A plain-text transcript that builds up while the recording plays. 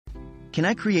Can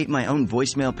I create my own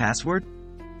voicemail password?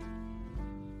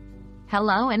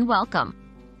 Hello and welcome.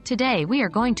 Today we are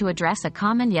going to address a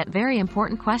common yet very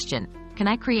important question. Can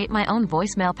I create my own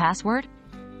voicemail password?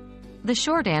 The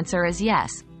short answer is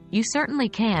yes. You certainly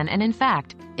can, and in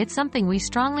fact, it's something we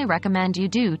strongly recommend you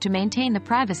do to maintain the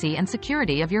privacy and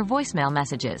security of your voicemail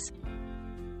messages.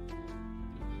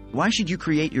 Why should you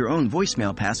create your own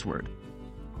voicemail password?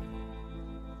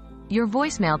 Your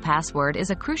voicemail password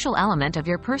is a crucial element of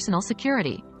your personal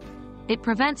security. It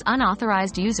prevents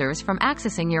unauthorized users from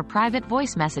accessing your private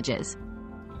voice messages.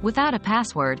 Without a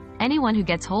password, anyone who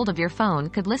gets hold of your phone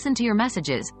could listen to your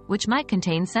messages, which might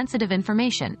contain sensitive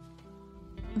information.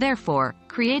 Therefore,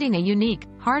 creating a unique,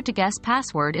 hard-to-guess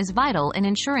password is vital in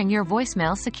ensuring your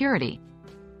voicemail security.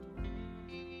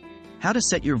 How to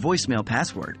set your voicemail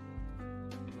password?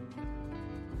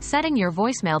 Setting your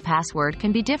voicemail password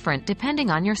can be different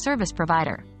depending on your service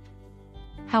provider.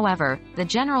 However, the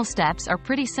general steps are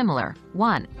pretty similar.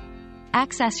 1.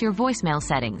 Access your voicemail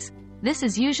settings. This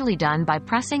is usually done by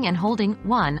pressing and holding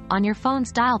 1 on your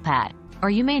phone's dial pad,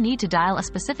 or you may need to dial a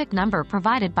specific number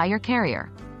provided by your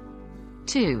carrier.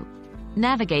 2.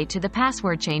 Navigate to the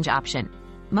password change option.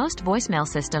 Most voicemail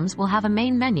systems will have a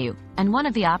main menu, and one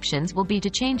of the options will be to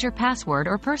change your password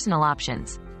or personal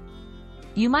options.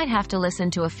 You might have to listen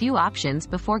to a few options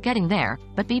before getting there,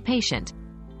 but be patient.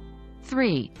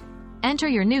 3. Enter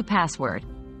your new password.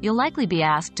 You'll likely be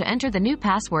asked to enter the new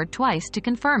password twice to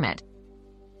confirm it.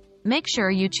 Make sure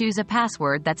you choose a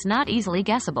password that's not easily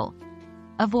guessable.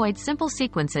 Avoid simple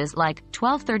sequences like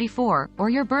 1234 or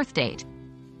your birth date.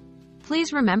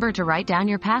 Please remember to write down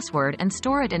your password and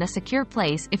store it in a secure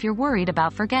place if you're worried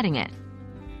about forgetting it.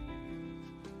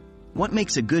 What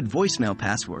makes a good voicemail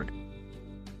password?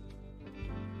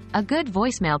 A good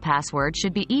voicemail password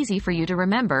should be easy for you to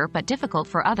remember but difficult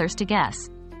for others to guess.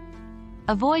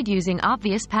 Avoid using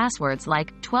obvious passwords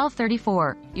like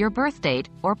 1234, your birth date,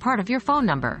 or part of your phone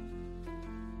number.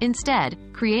 Instead,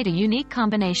 create a unique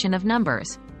combination of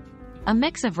numbers. A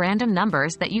mix of random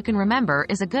numbers that you can remember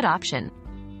is a good option.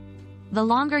 The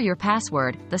longer your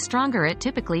password, the stronger it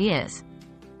typically is.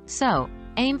 So,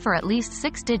 aim for at least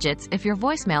 6 digits if your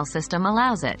voicemail system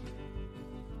allows it.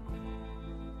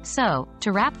 So,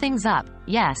 to wrap things up,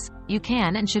 yes, you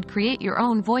can and should create your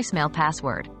own voicemail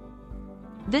password.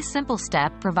 This simple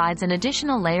step provides an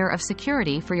additional layer of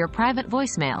security for your private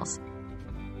voicemails.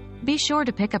 Be sure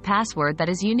to pick a password that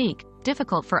is unique,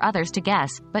 difficult for others to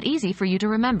guess, but easy for you to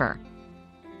remember.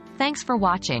 Thanks for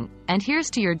watching, and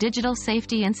here's to your digital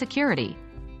safety and security.